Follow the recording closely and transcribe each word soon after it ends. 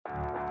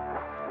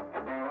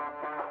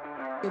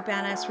Your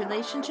badass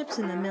relationships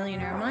in the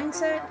millionaire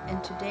mindset,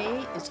 and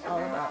today is all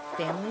about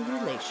family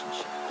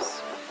relationships.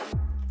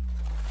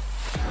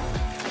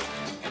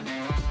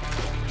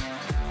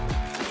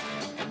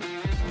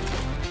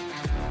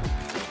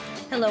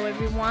 Hello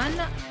everyone,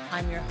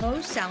 I'm your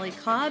host Sally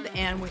Cobb,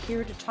 and we're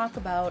here to talk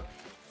about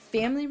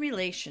family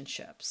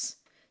relationships.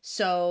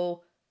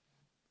 So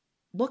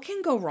what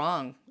can go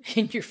wrong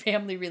in your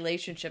family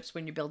relationships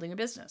when you're building a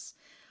business?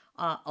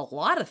 A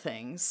lot of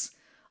things.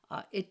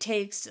 It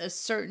takes a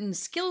certain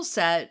skill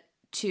set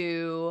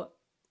to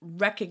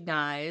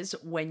recognize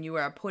when you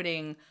are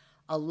putting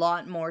a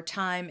lot more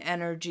time,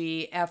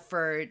 energy,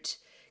 effort,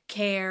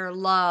 care,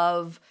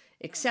 love,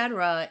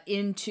 etc.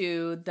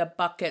 into the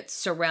buckets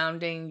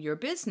surrounding your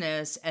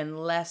business and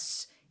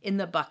less in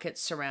the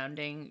buckets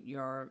surrounding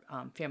your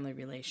family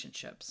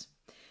relationships.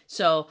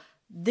 So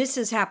this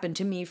has happened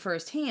to me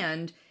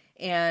firsthand,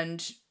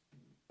 and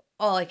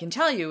all I can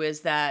tell you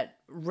is that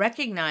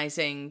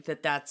recognizing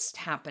that that's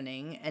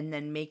happening and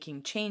then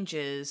making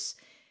changes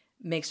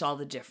makes all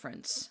the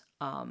difference.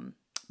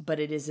 But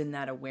it is in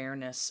that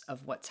awareness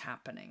of what's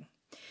happening.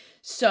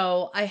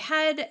 So I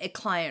had a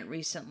client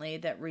recently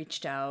that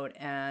reached out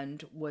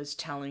and was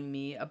telling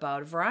me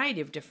about a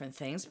variety of different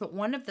things. But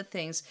one of the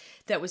things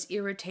that was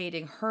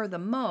irritating her the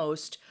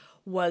most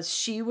was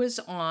she was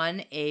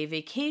on a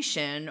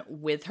vacation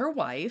with her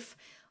wife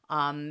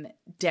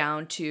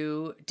down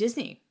to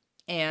Disney.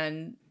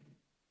 And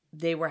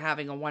they were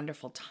having a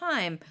wonderful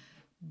time,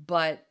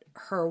 but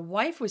her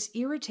wife was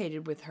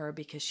irritated with her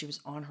because she was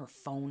on her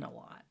phone a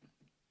lot.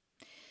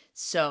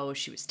 So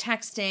she was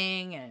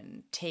texting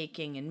and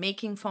taking and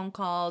making phone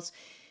calls,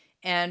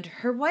 and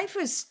her wife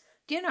was,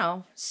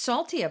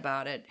 salty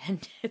about it.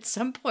 And at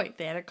some point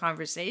they had a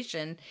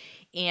conversation,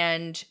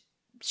 and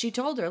she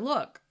told her,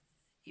 look,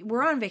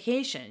 we're on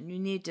vacation. You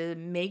need to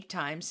make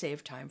time,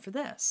 save time for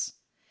this.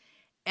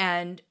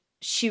 And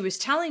she was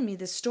telling me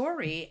the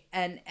story,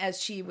 and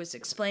as she was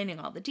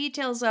explaining all the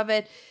details of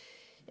it,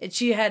 and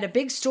she had a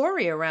big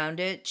story around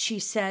it, she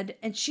said,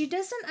 and she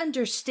doesn't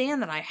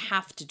understand that I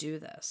have to do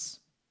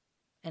this.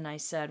 And I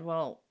said,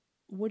 well,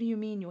 what do you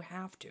mean you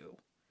have to?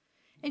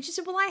 And she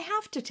said, well, I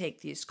have to take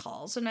these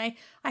calls, and I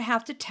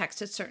have to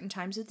text at certain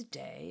times of the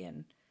day.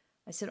 And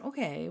I said,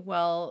 okay,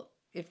 well,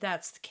 if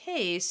that's the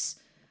case,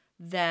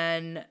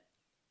 then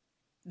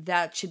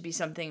that should be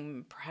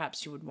something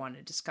perhaps you would want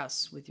to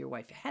discuss with your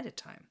wife ahead of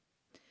time.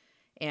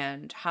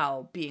 And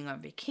how being on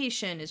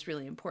vacation is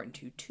really important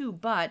to you too,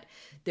 but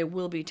there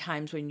will be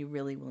times when you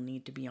really will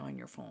need to be on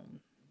your phone.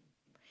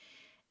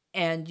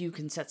 And you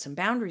can set some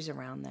boundaries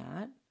around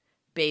that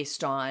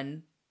based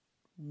on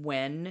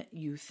when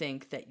you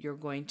think that you're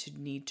going to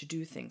need to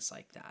do things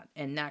like that.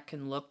 And that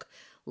can look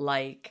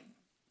like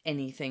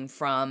anything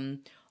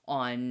from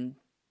on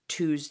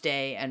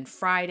Tuesday and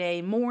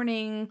Friday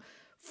morning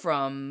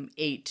from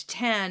 8 to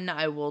 10,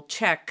 I will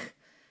check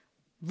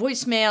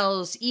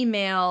voicemails,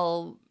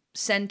 email,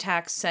 send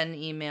texts, send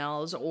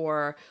emails,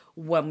 or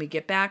when we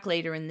get back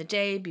later in the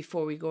day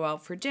before we go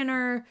out for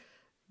dinner,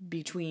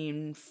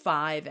 between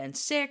 5 and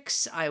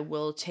 6, I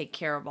will take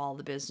care of all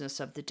the business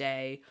of the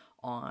day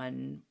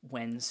on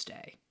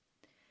Wednesday.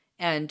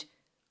 And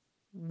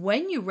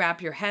when you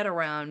wrap your head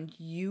around,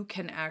 you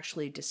can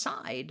actually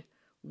decide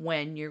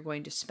when you're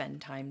going to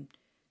spend time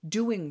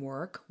doing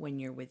work when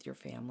you're with your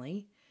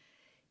family.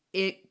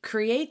 It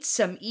creates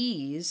some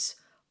ease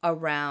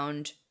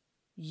around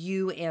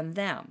you and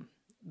them,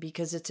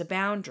 because it's a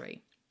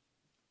boundary.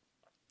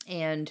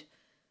 And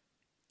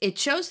it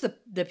shows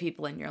the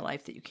people in your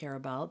life that you care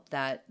about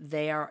that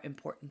they are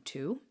important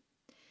too.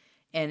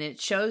 And it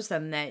shows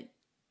them that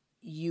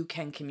you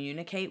can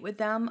communicate with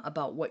them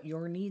about what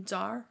your needs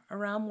are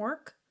around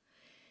work.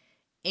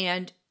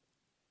 And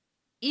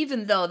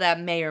even though that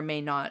may or may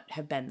not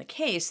have been the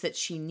case, that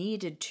she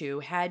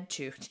had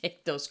to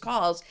take those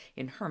calls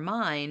in her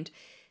mind,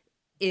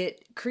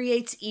 it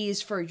creates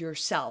ease for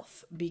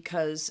yourself,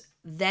 because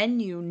then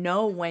you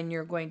know when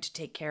you're going to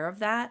take care of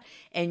that,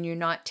 and you're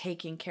not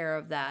taking care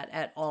of that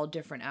at all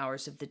different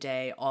hours of the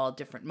day, all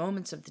different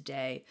moments of the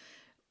day.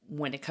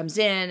 When it comes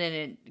in and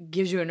it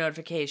gives you a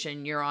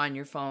notification, you're on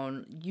your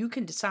phone. You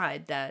can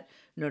decide that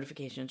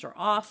notifications are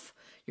off,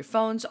 your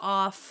phone's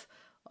off.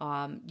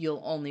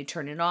 You'll only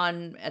turn it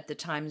on at the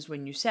times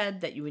when you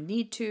said that you would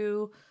need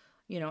to.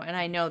 And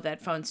I know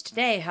that phones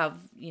today have,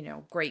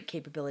 great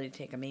capability to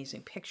take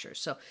amazing pictures.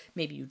 So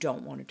maybe you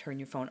don't want to turn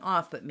your phone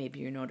off, but maybe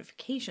your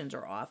notifications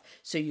are off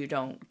so you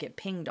don't get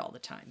pinged all the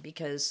time.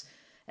 Because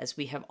as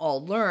we have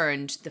all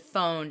learned, the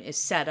phone is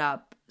set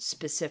up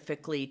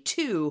specifically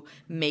to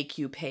make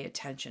you pay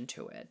attention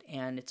to it.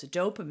 And it's a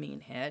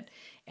dopamine hit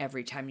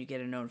every time you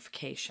get a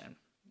notification,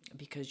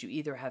 because you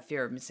either have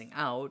fear of missing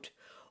out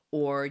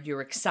or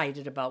you're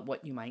excited about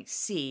what you might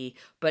see,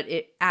 but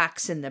it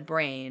acts in the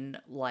brain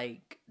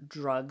like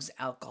drugs,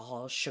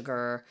 alcohol,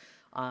 sugar,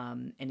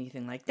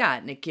 anything like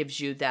that. And it gives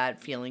you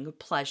that feeling of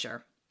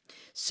pleasure.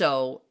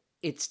 So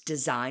it's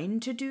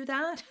designed to do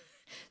that.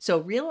 So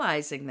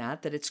realizing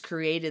that it's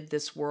created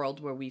this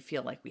world where we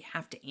feel like we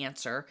have to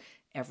answer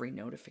every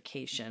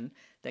notification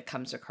that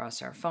comes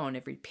across our phone,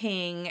 every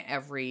ping,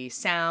 every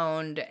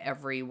sound,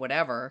 every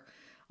whatever,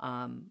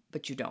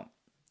 but you don't.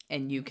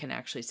 And you can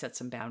actually set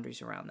some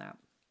boundaries around that.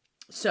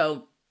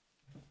 So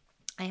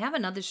I have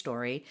another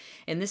story,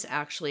 and this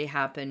actually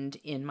happened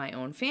in my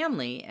own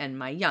family. And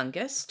my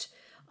youngest,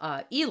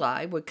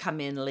 Eli, would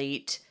come in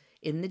late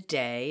in the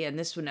day, and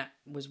this one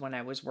was when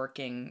I was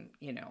working,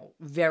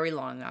 very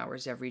long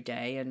hours every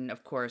day. And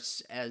of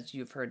course, as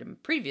you've heard in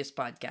previous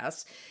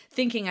podcasts,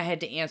 thinking I had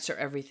to answer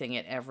everything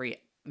at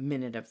every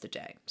minute of the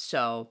day.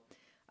 So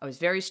I was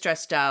very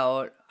stressed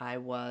out. I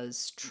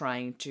was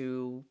trying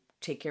to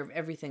take care of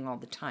everything all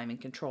the time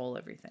and control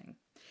everything.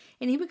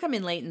 And he would come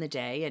in late in the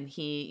day and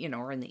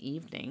or in the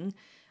evening,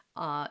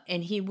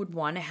 and he would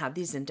want to have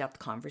these in-depth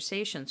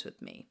conversations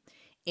with me.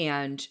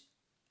 And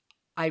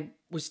I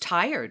was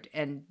tired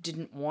and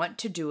didn't want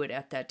to do it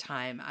at that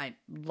time. I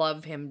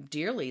love him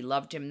dearly,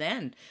 loved him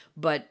then.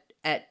 But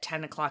at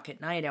 10 o'clock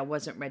at night, I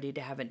wasn't ready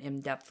to have an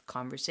in-depth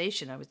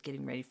conversation. I was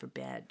getting ready for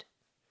bed.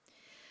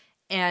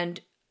 And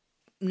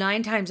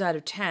 9 times out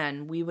of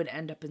 10, we would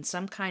end up in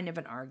some kind of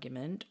an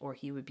argument, or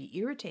he would be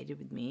irritated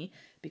with me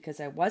because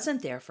I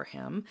wasn't there for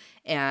him.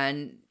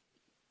 And,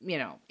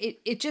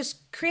 it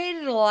just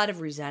created a lot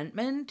of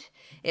resentment,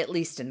 at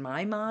least in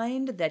my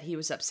mind, that he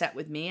was upset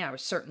with me. I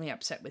was certainly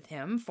upset with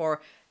him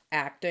for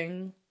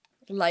acting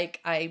like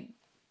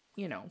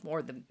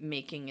or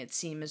making it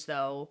seem as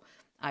though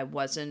I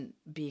wasn't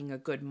being a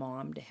good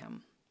mom to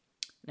him.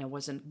 And I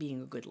wasn't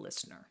being a good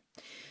listener.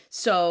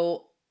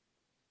 So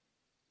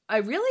I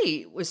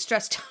really was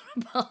stressed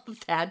out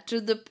about that,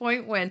 to the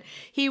point when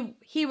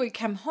he would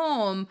come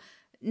home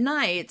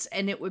nights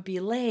and it would be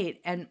late,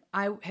 and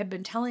I had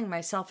been telling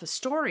myself a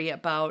story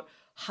about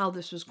how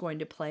this was going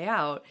to play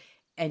out,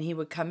 and he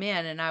would come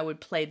in and I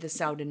would play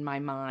this out in my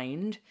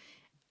mind,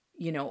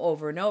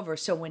 over and over.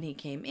 So when he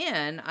came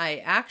in, I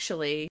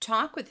actually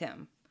talk with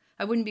him.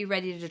 I wouldn't be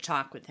ready to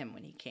talk with him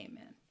when he came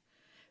in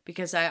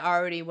because I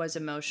already was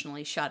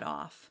emotionally shut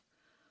off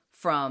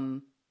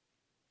from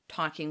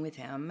talking with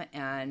him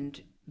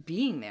and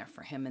being there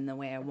for him in the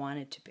way I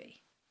wanted to be.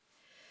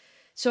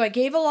 So I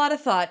gave a lot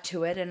of thought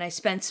to it, and I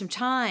spent some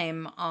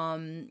time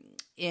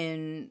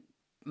in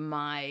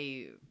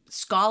my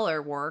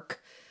scholar work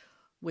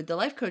with the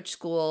life coach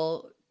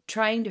school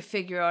trying to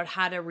figure out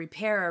how to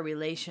repair a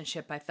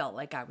relationship I felt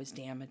like I was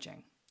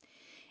damaging.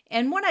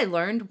 And what I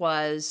learned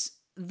was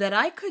that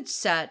I could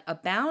set a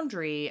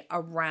boundary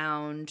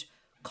around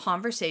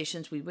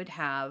conversations we would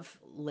have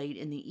late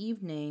in the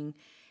evening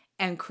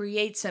and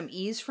create some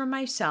ease for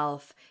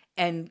myself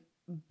and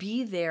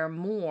be there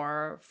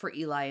more for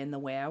Eli in the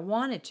way I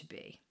wanted to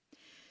be.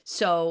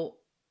 So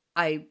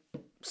I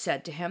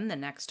said to him the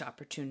next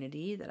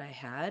opportunity that I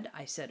had,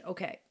 I said,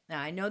 okay,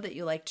 now I know that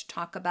you like to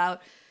talk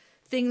about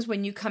things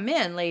when you come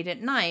in late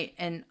at night,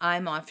 and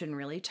I'm often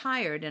really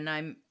tired, and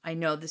I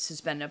know this has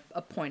been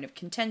a point of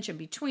contention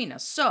between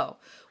us. So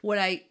what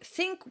I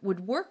think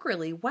would work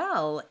really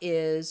well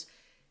is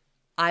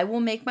I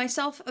will make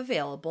myself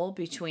available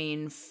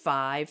between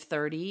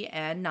 5:30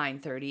 and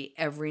 9:30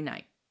 every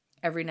night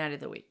of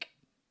the week.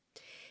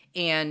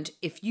 And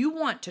if you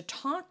want to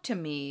talk to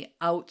me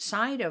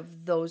outside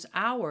of those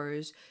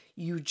hours,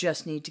 you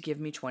just need to give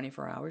me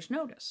 24 hours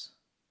notice.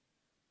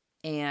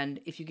 And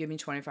if you give me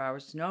 24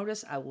 hours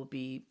notice, I will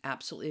be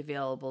absolutely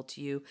available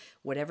to you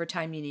whatever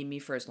time you need me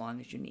for, as long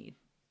as you need.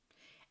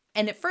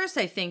 And at first,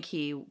 I think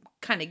he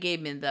kind of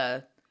gave me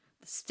the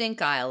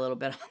stink eye a little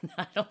bit on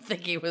that. I don't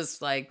think he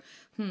was like,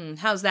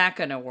 how's that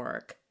going to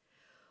work?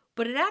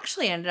 But it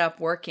actually ended up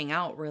working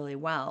out really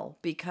well,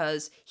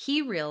 because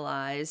he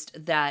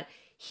realized that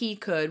he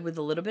could, with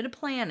a little bit of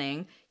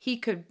planning,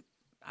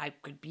 I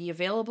could be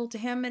available to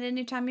him at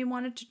any time he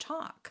wanted to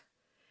talk.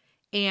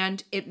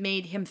 And it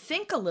made him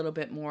think a little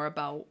bit more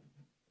about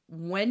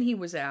when he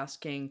was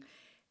asking.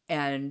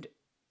 And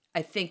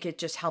I think it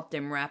just helped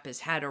him wrap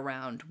his head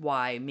around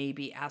why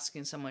maybe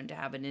asking someone to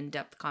have an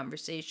in-depth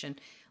conversation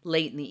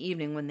late in the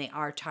evening when they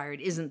are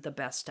tired isn't the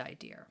best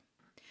idea.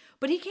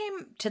 But he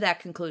came to that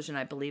conclusion,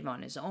 I believe,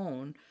 on his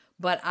own.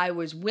 But I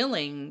was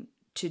willing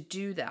to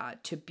do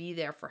that, to be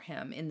there for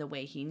him in the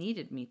way he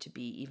needed me to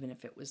be, even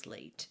if it was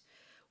late,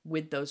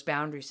 with those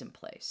boundaries in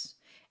place.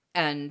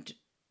 And,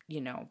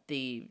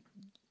 the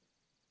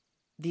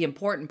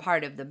important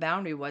part of the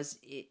boundary was,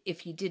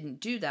 if he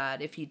didn't do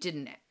that, if he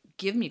didn't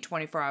give me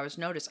 24 hours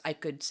notice, I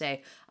could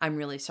say, I'm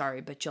really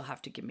sorry, but you'll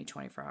have to give me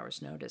 24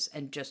 hours notice,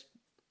 and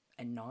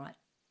not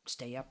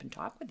stay up and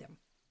talk with him.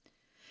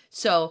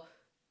 So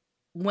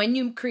when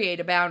you create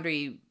a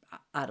boundary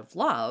out of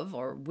love,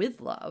 or with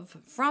love,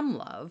 from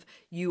love,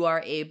 you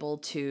are able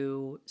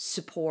to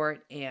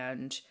support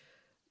and,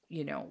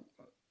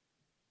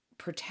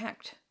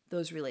 protect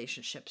those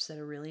relationships that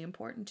are really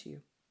important to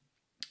you.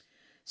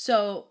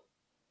 So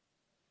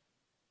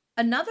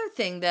another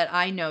thing that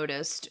I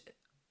noticed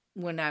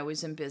when I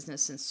was in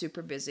business and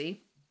super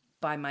busy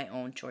by my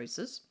own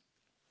choices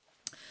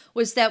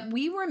was that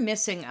we were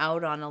missing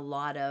out on a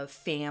lot of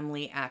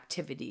family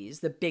activities,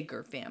 the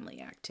bigger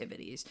family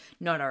activities,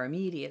 not our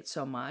immediate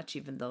so much,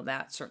 even though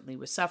that certainly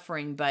was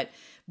suffering, but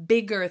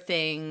bigger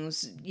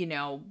things,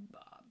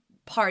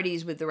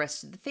 parties with the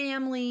rest of the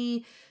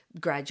family,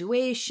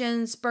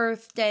 graduations,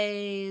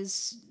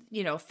 birthdays,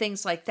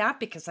 things like that,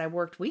 because I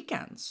worked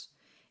weekends.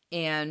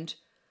 And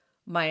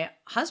my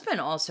husband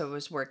also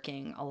was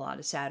working a lot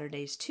of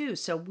Saturdays too.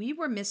 So we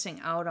were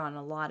missing out on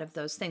a lot of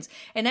those things.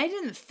 And I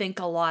didn't think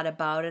a lot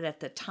about it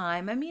at the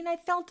time. I mean, I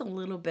felt a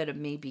little bit of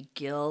maybe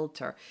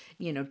guilt or,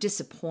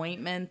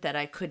 disappointment that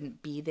I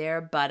couldn't be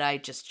there, but I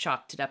just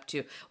chalked it up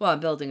to, well, I'm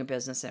building a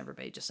business and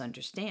everybody just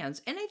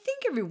understands. And I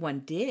think everyone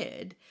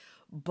did.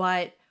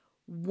 But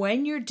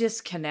when you're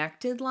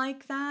disconnected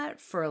like that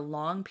for a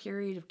long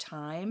period of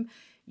time,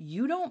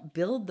 you don't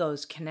build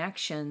those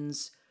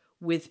connections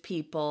with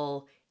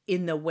people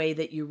in the way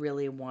that you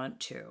really want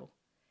to.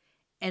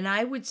 And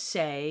I would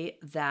say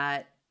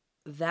that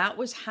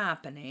was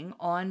happening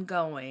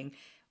ongoing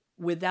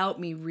without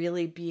me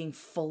really being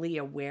fully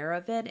aware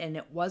of it. And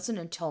it wasn't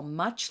until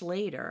much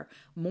later,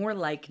 more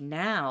like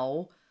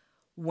now,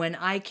 when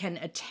I can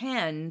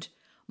attend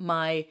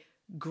my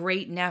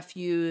great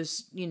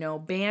nephew's,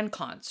 band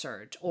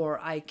concert, or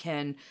I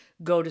can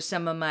go to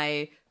some of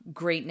my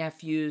great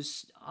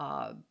nephew's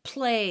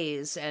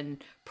plays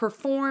and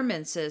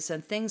performances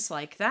and things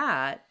like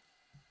that.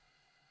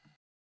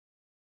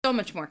 So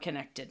much more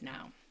connected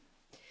now.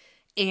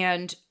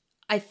 And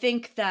I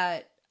think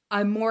that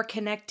I'm more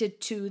connected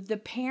to the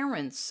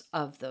parents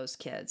of those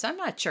kids. I'm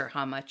not sure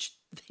how much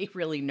they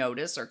really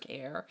notice or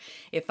care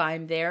if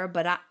I'm there,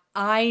 but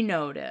I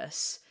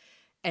notice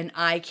and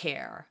I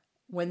care.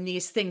 When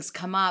these things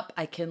come up,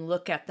 I can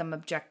look at them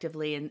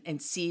objectively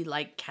and see,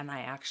 can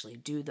I actually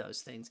do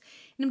those things?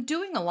 And I'm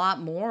doing a lot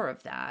more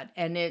of that.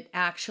 And it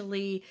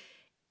actually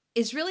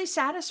is really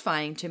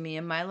satisfying to me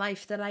in my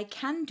life that I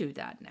can do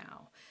that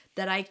now,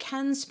 that I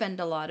can spend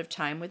a lot of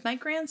time with my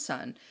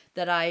grandson,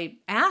 that I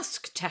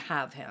ask to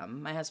have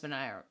him. My husband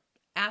and I are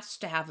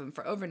asked to have him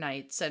for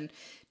overnights and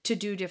to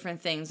do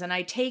different things. And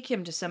I take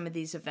him to some of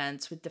these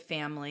events with the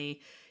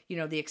family,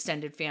 the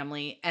extended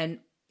family, and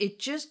it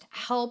just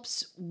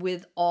helps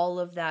with all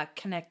of that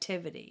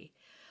connectivity.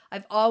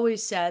 I've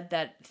always said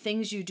that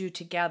things you do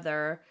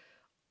together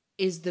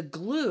is the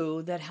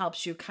glue that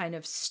helps you kind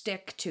of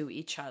stick to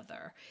each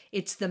other.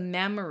 It's the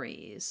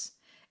memories.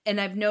 And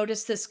I've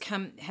noticed this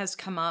has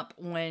come up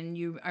when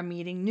you are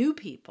meeting new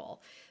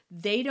people.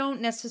 They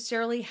don't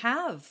necessarily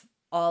have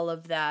all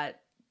of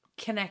that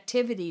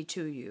connectivity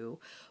to you,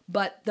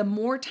 but the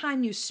more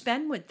time you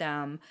spend with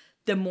them,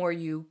 the more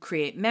you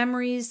create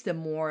memories, the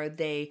more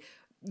they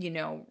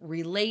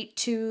relate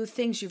to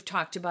things you've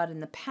talked about in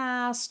the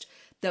past,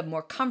 the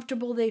more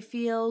comfortable they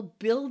feel.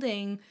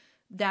 Building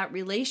that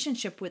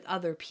relationship with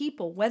other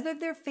people, whether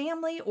they're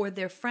family or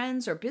they're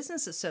friends or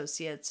business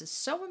associates, is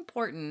so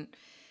important,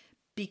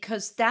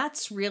 because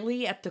that's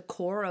really at the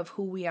core of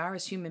who we are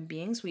as human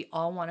beings. We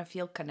all want to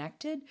feel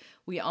connected.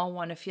 We all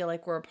want to feel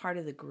like we're a part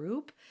of the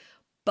group,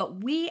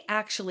 but we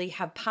actually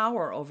have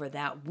power over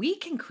that. We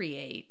can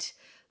create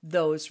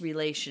those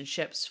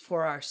relationships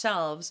for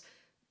ourselves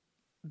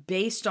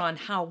based on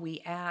how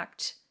we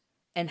act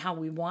and how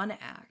we want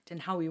to act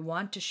and how we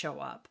want to show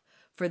up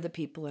for the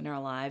people in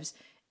our lives,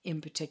 in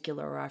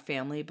particular our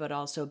family, but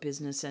also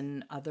business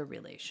and other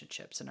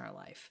relationships in our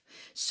life.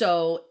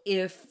 So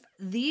if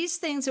these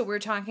things that we're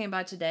talking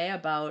about today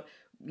about,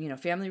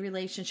 family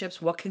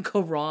relationships, what can go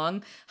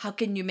wrong? How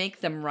can you make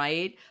them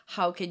right?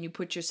 How can you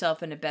put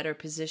yourself in a better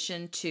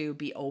position to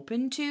be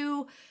open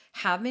to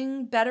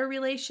having better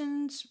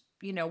relations,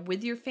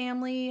 with your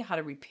family, how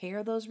to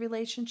repair those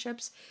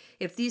relationships?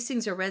 If these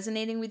things are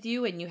resonating with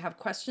you and you have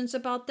questions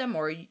about them,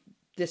 or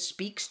this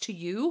speaks to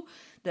you,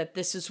 that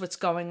this is what's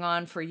going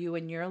on for you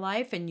in your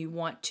life, and you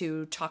want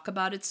to talk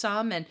about it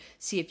some and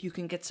see if you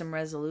can get some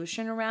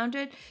resolution around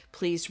it,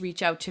 please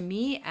reach out to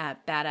me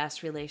at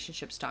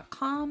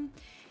badassrelationships.com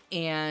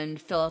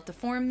and fill out the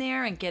form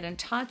there and get in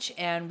touch,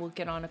 and we'll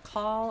get on a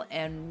call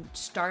and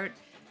start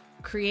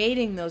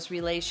creating those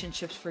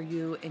relationships for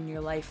you in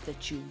your life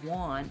that you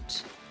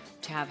want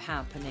to have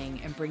happening,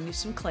 and bring you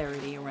some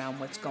clarity around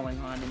what's going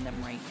on in them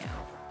right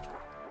now.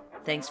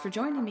 Thanks for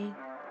joining me.